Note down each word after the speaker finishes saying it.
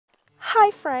Hi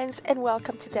friends, and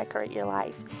welcome to Decorate Your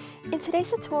Life. In today's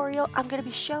tutorial, I'm going to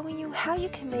be showing you how you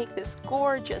can make this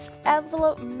gorgeous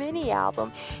envelope mini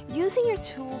album using your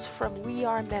tools from We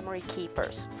Are Memory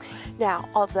Keepers. Now,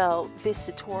 although this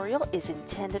tutorial is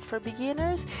intended for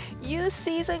beginners, you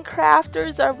seasoned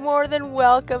crafters are more than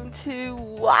welcome to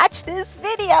watch this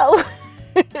video.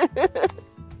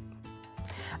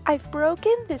 I've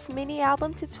broken this mini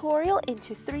album tutorial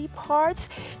into 3 parts,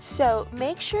 so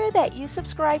make sure that you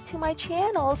subscribe to my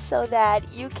channel so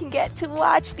that you can get to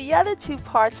watch the other 2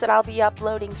 parts that I'll be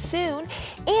uploading soon.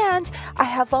 And I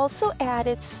have also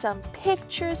added some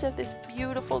pictures of this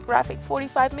beautiful Graphic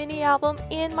 45 mini album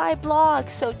in my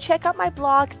blog, so check out my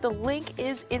blog. The link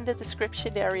is in the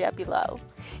description area below.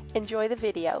 Enjoy the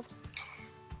video.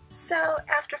 So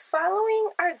after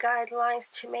following our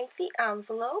guidelines to make the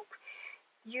envelope,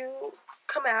 you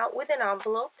come out with an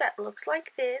envelope that looks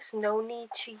like this. No need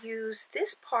to use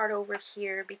this part over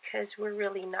here because we're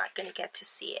really not going to get to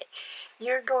see it.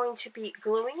 You're going to be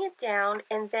gluing it down,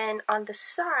 and then on the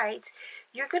sides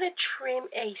you're going to trim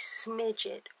a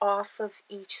smidget off of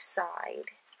each side.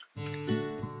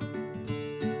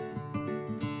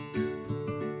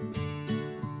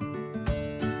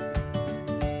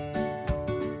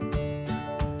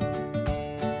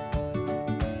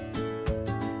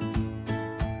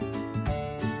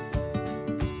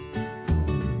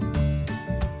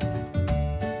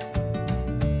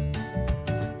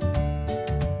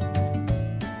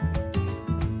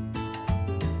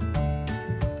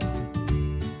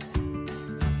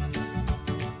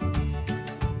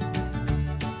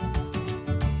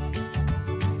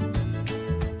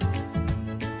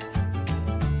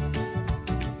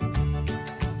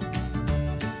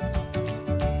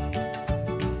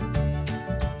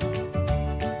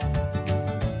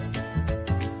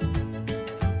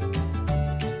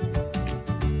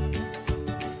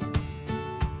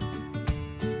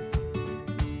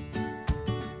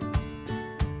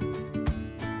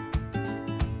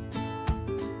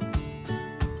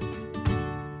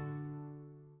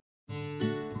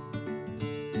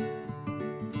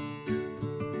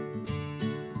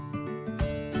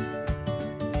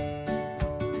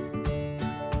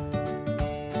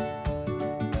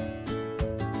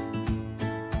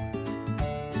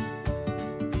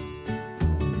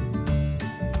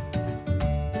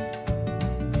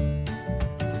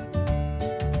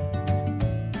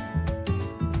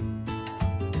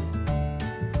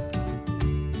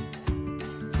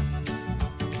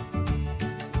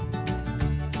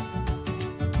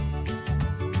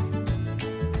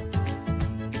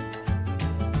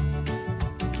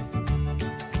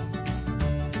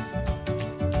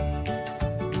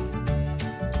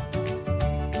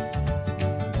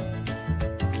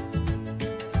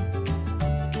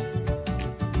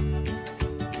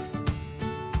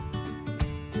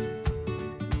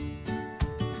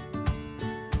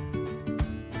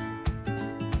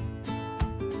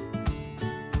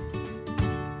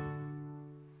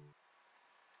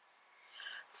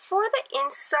 For the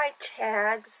inside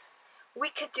tags, we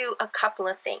could do a couple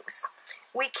of things.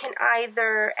 We can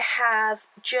either have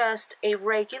just a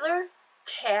regular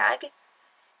tag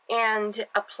and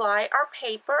apply our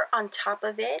paper on top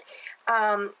of it.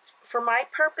 For my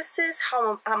purposes,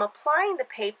 how I'm applying the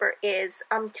paper is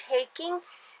I'm taking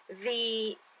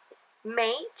the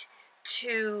mate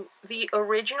to the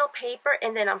original paper,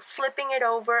 and then I'm flipping it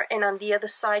over, and on the other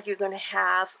side you're going to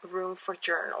have room for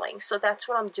journaling. So that's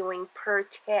what I'm doing per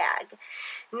tag.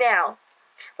 Now,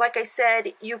 like I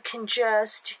said, you can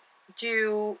just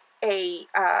do a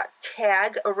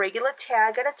tag, a regular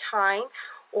tag at a time,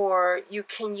 or you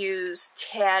can use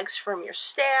tags from your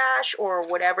stash or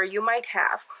whatever you might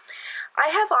have. I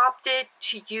have opted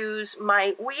to use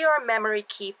my We Are Memory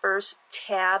Keepers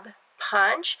tab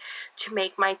punch to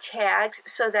make my tags,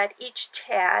 so that each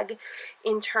tag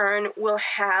in turn will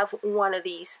have one of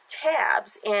these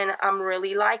tabs, and I'm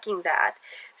really liking that.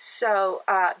 So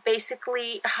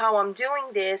basically how I'm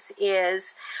doing this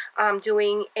is I'm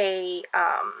doing a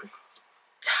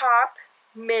top,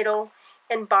 middle,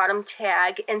 and bottom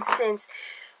tag, and since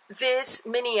this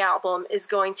mini album is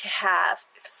going to have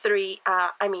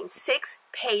 6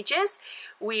 pages,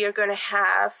 we are going to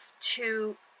have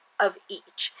 2 of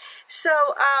each.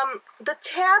 So the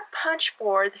tab punch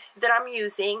board that I'm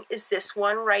using is this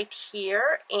one right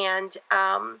here, and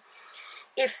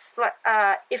if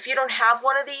you don't have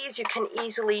one of these, you can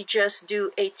easily just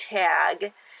do a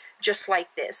tag just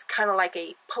like this, kind of like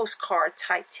a postcard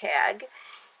type tag.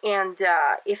 And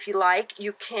if you like,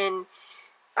 you can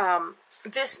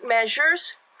this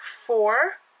measures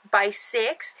 4 by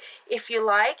 6. If you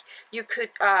like, you could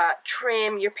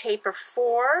trim your paper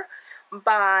 4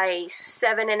 by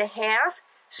 7.5,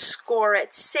 score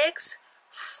at 6,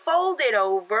 fold it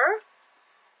over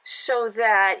so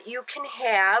that you can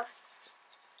have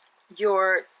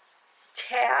your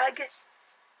tag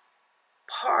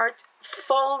part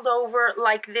fold over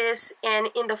like this, and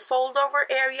in the fold over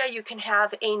area you can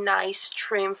have a nice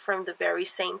trim from the very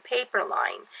same paper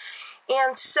line.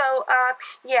 And so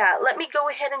yeah, let me go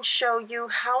ahead and show you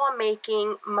how I'm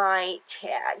making my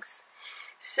tags.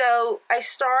 So I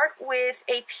start with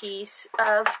a piece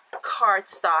of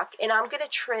cardstock, and I'm going to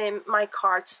trim my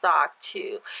cardstock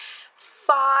to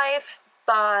 5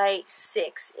 by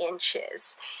 6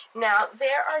 inches. Now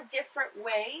there are different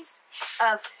ways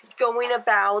of going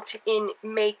about in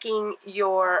making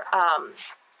your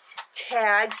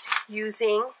tags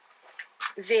using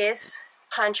this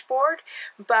punch board,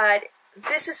 but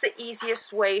this is the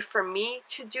easiest way for me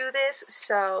to do this,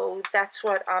 so that's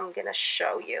what I'm gonna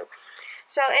show you.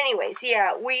 So anyways,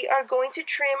 yeah, we are going to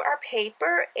trim our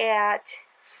paper at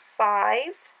 5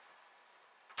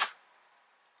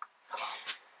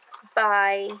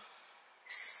 by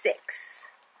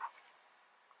 6.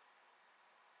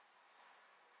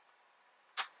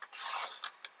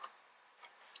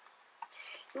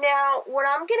 Now what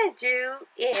I'm going to do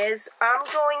is I'm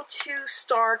going to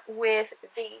start with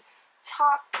the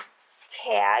top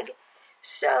tag.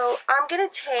 So I'm going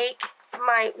to take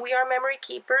my We Are Memory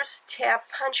Keepers tab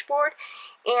punch board,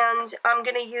 and I'm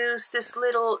going to use this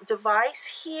little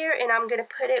device here, and I'm going to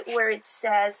put it where it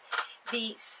says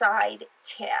the side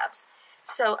tabs.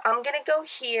 So I'm going to go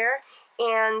here,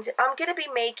 and I'm going to be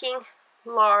making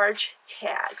large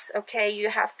tags. Okay, you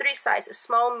have 3 sizes: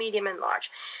 small, medium, and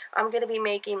large. I'm going to be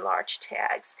making large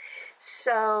tags.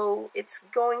 So it's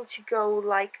going to go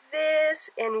like this,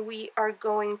 and we are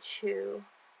going to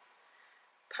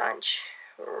punch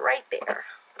right there.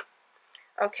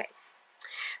 Okay,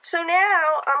 so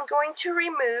now I'm going to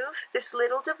remove this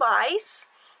little device,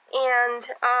 and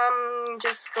I'm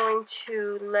just going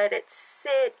to let it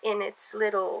sit in its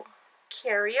little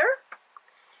carrier.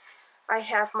 I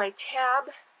have my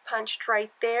tab punched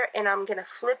right there, and I'm going to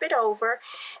flip it over,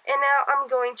 and now I'm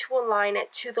going to align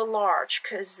it to the large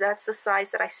because that's the size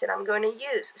that I said I'm going to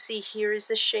use. See, here is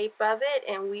the shape of it,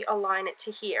 and we align it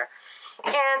to here,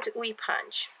 and we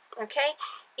punch. Okay,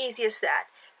 easy as that.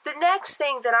 The next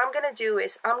thing that I'm going to do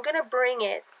is I'm going to bring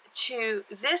it to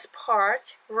this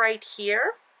part right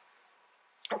here.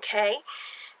 Okay,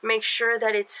 make sure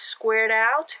that it's squared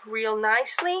out real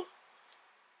nicely,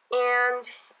 and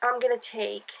I'm going to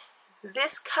take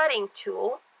this cutting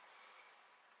tool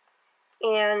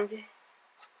and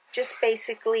just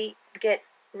basically get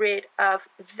rid of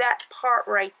that part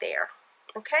right there.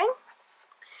 Okay,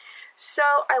 so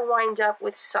I wind up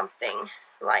with something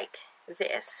like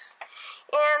this,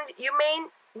 and you may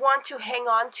want to hang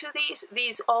on to these.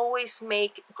 These always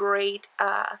make great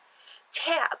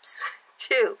tabs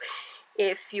too,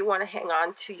 if you want to hang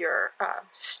on to your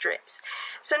strips.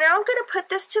 So now I'm going to put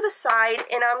this to the side,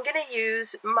 and I'm going to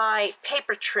use my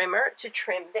paper trimmer to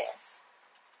trim this.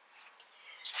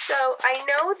 So I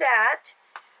know that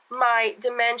my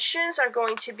dimensions are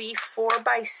going to be 4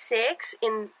 by 6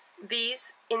 in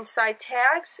these inside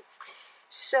tags.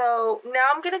 So now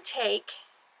I'm going to take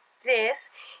this,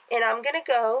 and I'm going to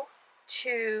go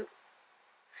to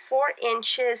 4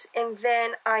 inches, and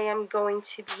then I am going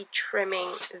to be trimming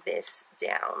this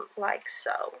down like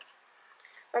so.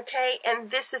 Okay,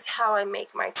 and this is how I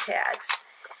make my tags.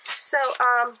 So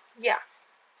yeah,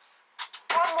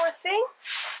 one more thing.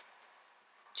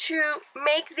 To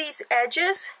make these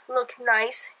edges look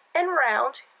nice and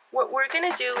round, what we're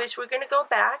going to do is we're going to go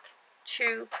back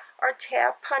to our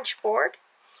tab punch board,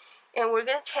 and we're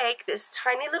going to take this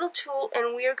tiny little tool,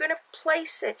 and we are going to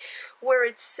place it where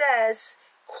it says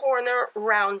corner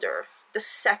rounder, the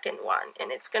second one,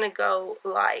 and it's going to go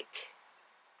like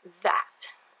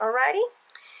that. Alrighty,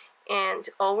 and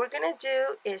all we're going to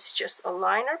do is just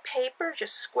align our paper,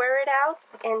 just square it out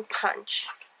and punch,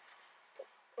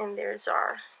 and there's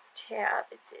our tab.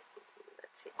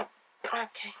 Let's see.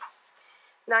 Okay,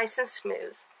 nice and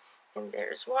smooth, and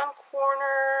there's one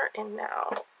corner, and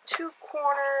now 2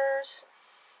 corners,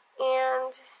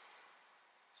 and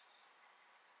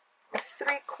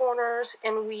 3 corners,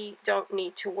 and we don't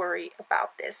need to worry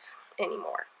about this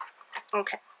anymore.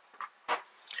 Okay,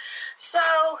 so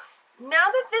now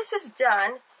that this is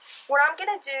done, what I'm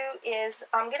going to do is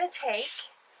I'm going to take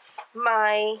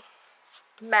my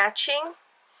matching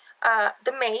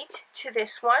the mate to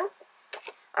this one.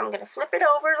 I'm going to flip it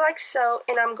over like so,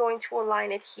 and I'm going to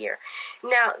align it here.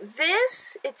 Now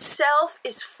this itself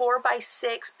is 4 by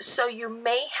 6, so you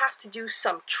may have to do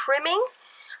some trimming.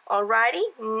 Alrighty,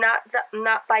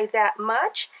 not by that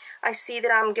much. I see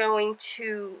that I'm going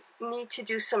to need to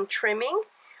do some trimming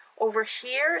over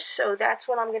here, so that's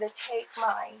when I'm going to take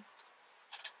my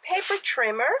paper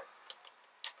trimmer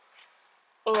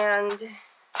and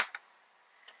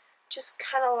just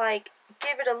kind of like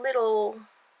give it a little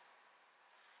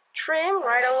trim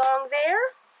right along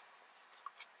there.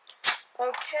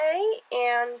 Okay,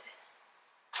 and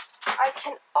I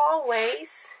can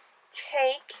always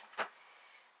take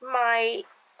my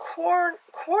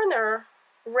corner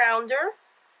rounder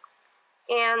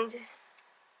and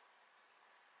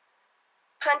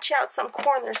punch out some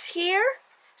corners here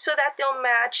so that they'll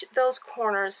match those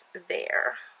corners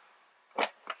there.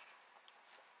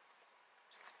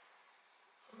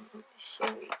 And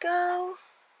here we go.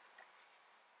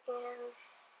 And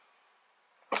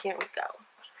here we go.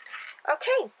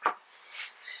 Okay,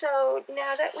 so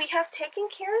now that we have taken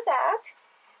care of that,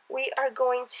 we are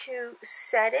going to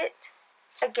set it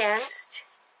against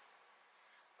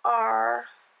our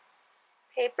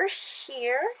paper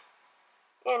here,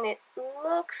 and it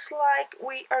looks like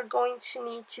we are going to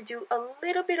need to do a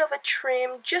little bit of a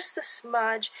trim, just a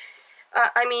smudge,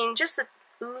 just a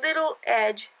little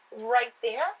edge right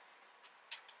there.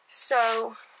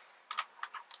 So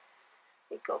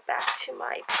we go back to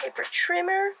my paper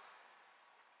trimmer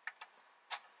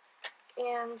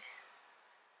and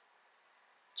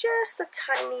just a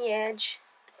tiny edge,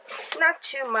 not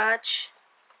too much.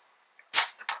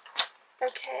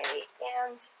 Okay,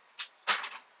 and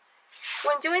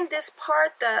when doing this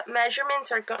part, the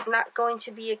measurements are not going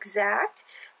to be exact,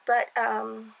 but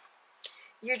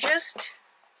you just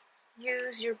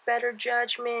use your better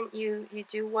judgment. You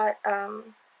do what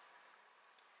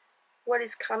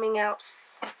is coming out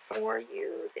for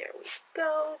you. There we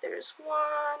go. There's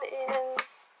one, and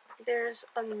there's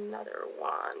another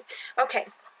one. Okay,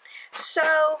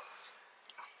 so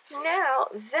now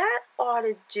that ought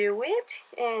to do it,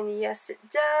 and yes it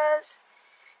does.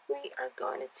 We are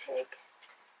going to take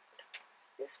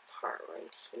this part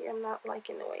right here. I'm not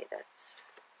liking the way that's...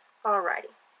 Alrighty.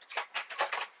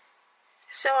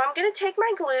 So I'm going to take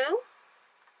my glue,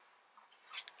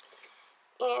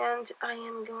 and I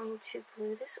am going to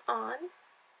glue this on.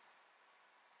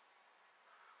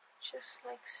 Just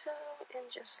like so, and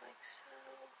just like so,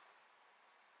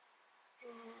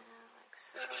 and like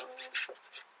so.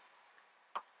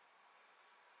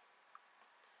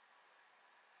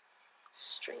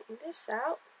 Straighten this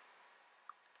out.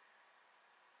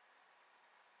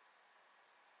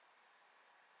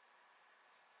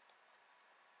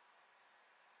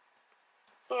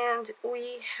 And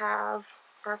we have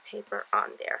our paper on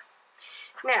there.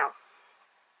 Now,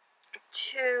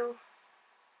 let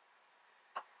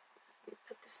me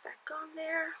put this back on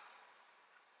there.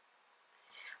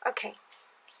 Okay.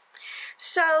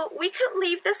 So we could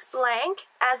leave this blank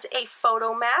as a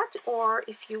photo mat, or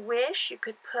if you wish, you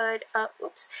could put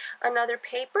another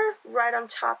paper right on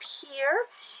top here.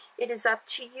 It is up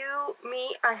to you.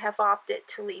 Me, I have opted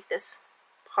to leave this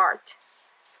part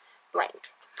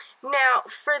blank. Now,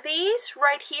 for these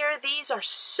right here, these are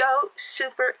so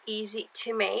super easy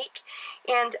to make,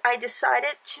 and I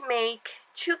decided to make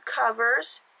 2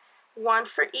 covers, one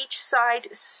for each side,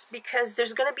 because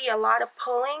there's going to be a lot of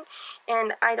pulling,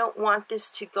 and I don't want this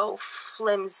to go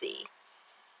flimsy.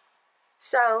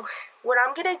 So what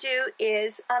I'm going to do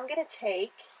is I'm going to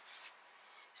take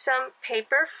some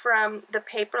paper from the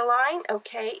paper line,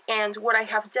 okay, and what I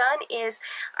have done is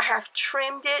I have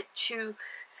trimmed it to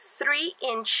 3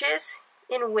 inches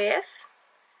in width.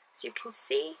 As you can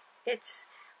see, it's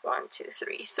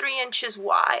 3 inches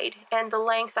wide, and the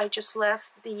length I just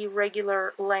left the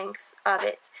regular length of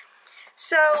it.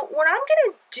 So what I'm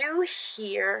going to do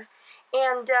here,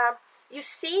 and you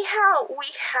see how we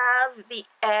have the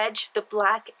edge, the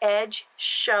black edge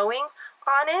showing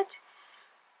on it?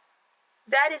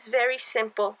 That is very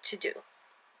simple to do.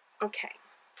 Okay.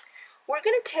 We're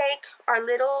going to take our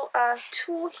little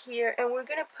tool here, and we're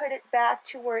going to put it back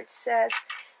to where it says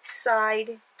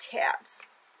side tabs.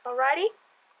 Alrighty?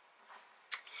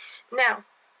 Now,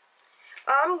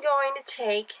 I'm going to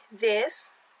take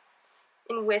this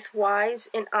in widthwise,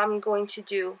 and I'm going to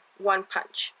do 1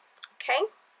 punch.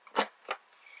 Okay?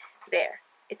 There.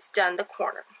 It's done the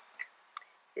corner.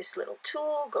 This little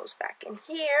tool goes back in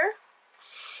here.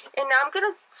 And now I'm going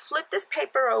to flip this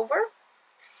paper over,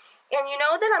 And you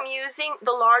know that I'm using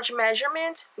the large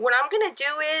measurement. What I'm going to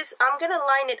do is I'm going to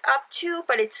line it up to,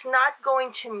 but it's not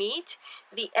going to meet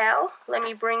the L. Let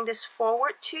me bring this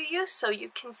forward to you so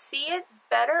you can see it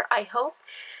better, I hope.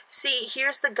 See,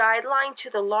 here's the guideline to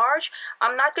the large.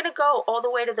 I'm not going to go all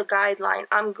the way to the guideline.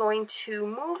 I'm going to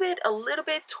move it a little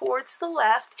bit towards the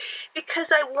left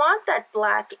because I want that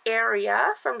black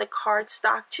area from the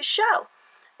cardstock to show.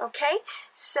 Okay,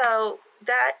 so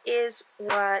that is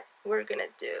what we're gonna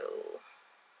do.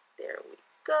 There we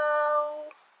go.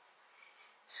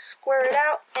 Square it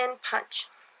out and punch.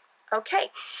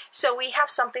 Okay, so we have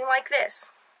something like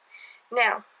this.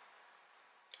 Now,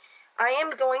 I am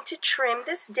going to trim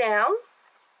this down.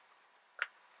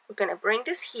 We're gonna bring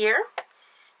this here.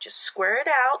 Just square it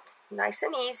out, nice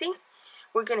and easy.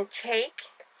 We're gonna take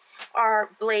our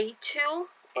blade tool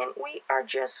and we are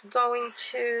just going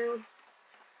to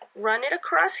run it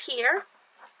across here,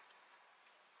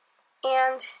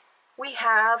 and we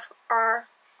have our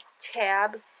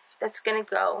tab that's going to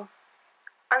go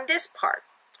on this part.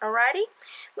 Alrighty,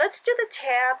 let's do the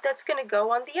tab that's going to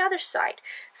go on the other side.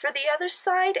 For the other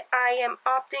side, I am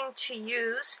opting to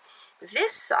use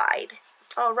this side.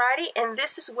 Alrighty, and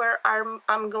this is where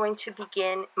I'm going to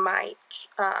begin my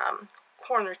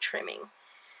corner trimming.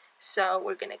 So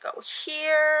we're going to go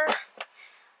here.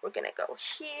 We're going to go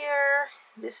here.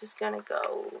 This is going to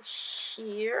go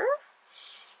here.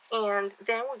 And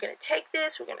then we're going to take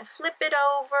this, we're going to flip it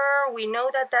over. We know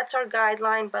that that's our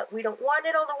guideline, but we don't want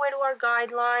it all the way to our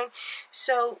guideline.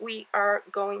 So we are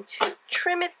going to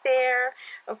trim it there,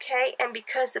 okay? And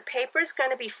because the paper is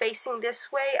going to be facing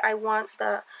this way, I want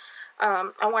to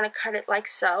cut it like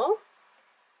so.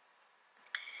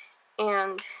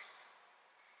 And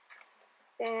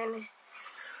then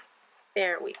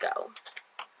there we go.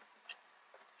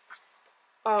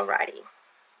 Alrighty,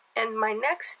 and my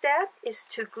next step is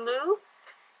to glue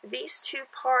these two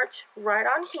parts right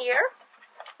on here.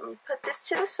 Let me put this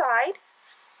to the side.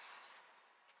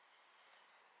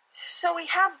 So we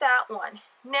have that one.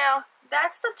 Now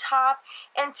that's the top,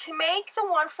 and to make the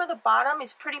one for the bottom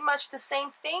is pretty much the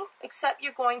same thing, except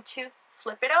you're going to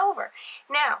flip it over.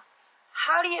 Now,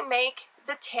 how do you make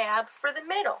the tab for the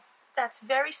middle? That's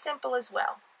very simple as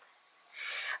well.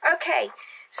 Okay,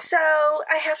 so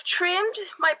I have trimmed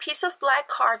my piece of black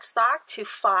cardstock to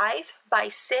 5 by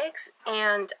 6,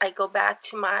 and I go back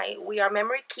to my We Are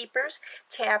Memory Keepers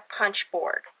tab punch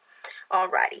board.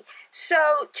 Alrighty,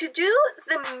 so to do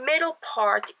the middle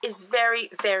part is very,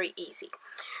 very easy.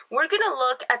 We're going to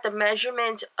look at the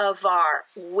measurement of our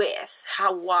width,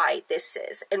 how wide this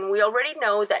is. And we already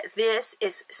know that this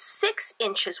is 6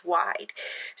 inches wide.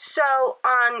 So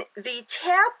on the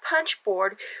tab punch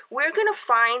board, we're going to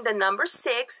find the number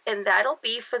 6, and that'll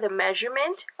be for the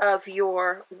measurement of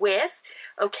your width,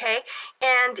 okay?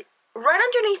 And right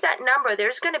underneath that number,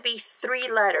 there's going to be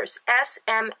 3 letters,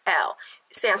 SML.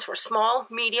 It stands for small,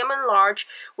 medium, and large,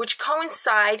 which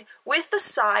coincide with the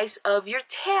size of your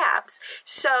tabs.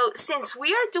 So since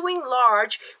we are doing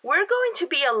large, we're going to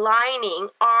be aligning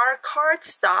our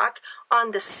cardstock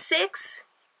on the 6L,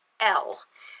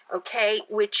 okay,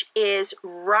 which is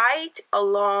right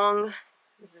along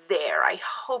there. I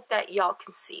hope that y'all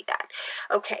can see that.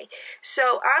 Okay,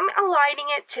 so I'm aligning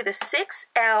it to the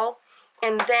 6L.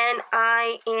 And then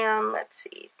I am, let's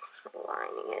see,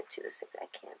 aligning it to the 6, I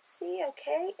can't see,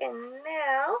 okay. And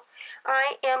now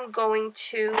I am going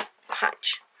to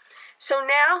punch. So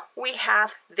now we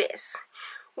have this.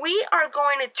 We are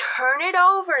going to turn it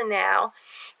over now.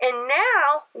 And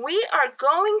now we are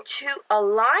going to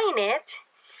align it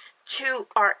to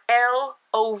our L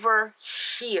over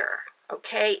here,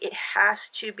 okay. It has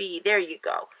to be, there you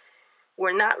go.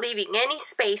 We're not leaving any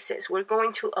spaces. We're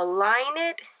going to align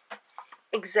it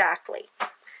exactly.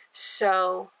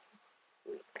 So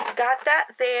we got that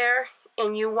there,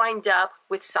 and you wind up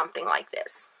with something like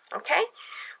this, okay?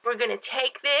 We're going to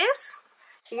take this,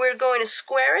 we're going to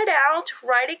square it out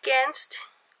right against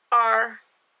our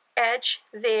edge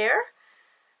there.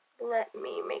 Let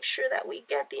me make sure that we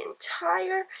get the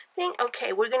entire thing.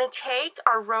 Okay, we're going to take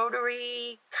our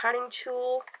rotary cutting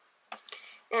tool,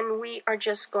 and we are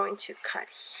just going to cut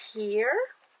here.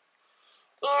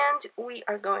 And we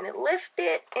are going to lift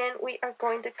it, and we are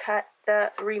going to cut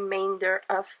the remainder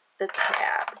of the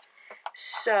tab.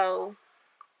 So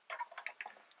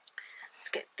let's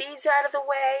get these out of the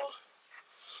way.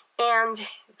 And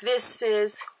this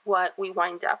is what we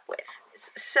wind up with.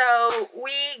 So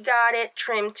we got it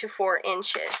trimmed to 4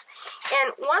 inches.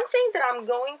 And one thing that I'm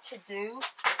going to do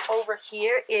over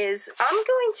here is I'm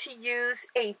going to use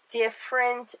a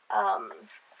different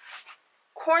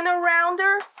corner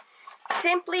rounder,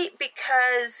 simply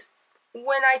because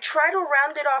when I try to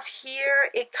round it off here,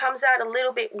 it comes out a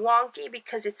little bit wonky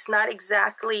because it's not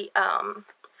exactly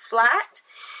flat.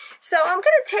 So I'm going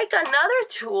to take another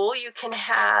tool. You can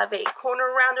have a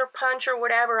corner rounder punch or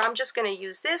whatever. I'm just going to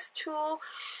use this tool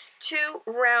to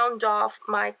round off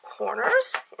my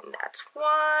corners. And that's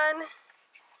 1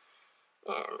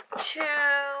 and 2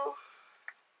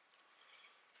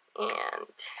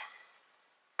 and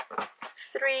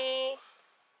 3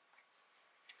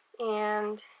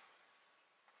 and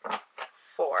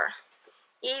 4.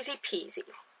 Easy peasy.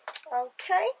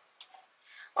 Okay.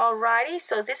 Alrighty,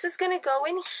 so this is going to go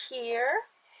in here.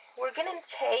 We're going to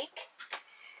take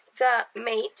the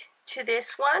mate to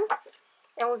this one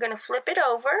and we're going to flip it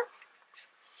over.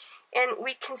 And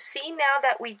we can see now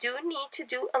that we do need to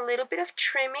do a little bit of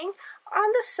trimming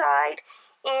on the side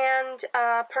and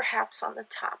perhaps on the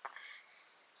top.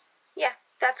 Yeah,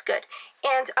 that's good.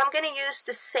 And I'm going to use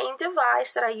the same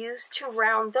device that I used to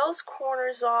round those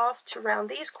corners off, to round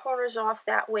these corners off,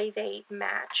 that way they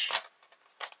match.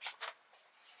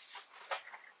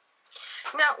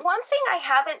 Now, one thing I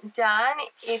haven't done,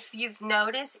 if you've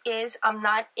noticed, is I'm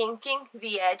not inking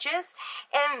the edges,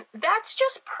 and that's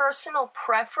just personal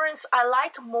preference. I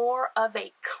like more of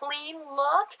a clean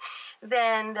look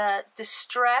than the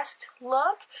distressed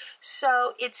look,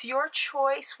 so it's your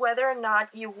choice whether or not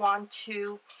you want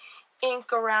to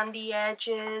ink around the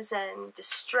edges and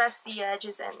distress the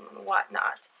edges and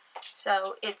whatnot.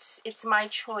 So it's my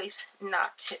choice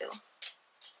not to.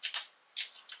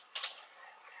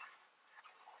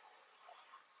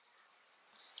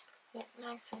 Get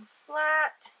nice and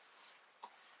flat.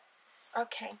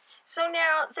 Okay, so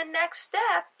now the next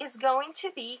step is going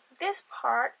to be this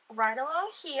part right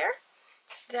along here.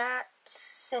 It's that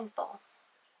simple.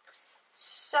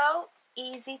 So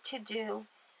easy to do.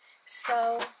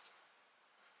 So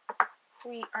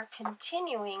we are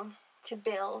continuing to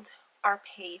build our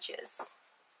pages.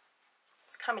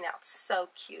 It's coming out so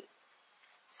cute.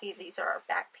 See, these are our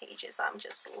back pages. I'm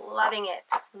just loving it,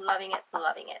 loving it,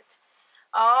 loving it.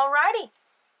 Alrighty,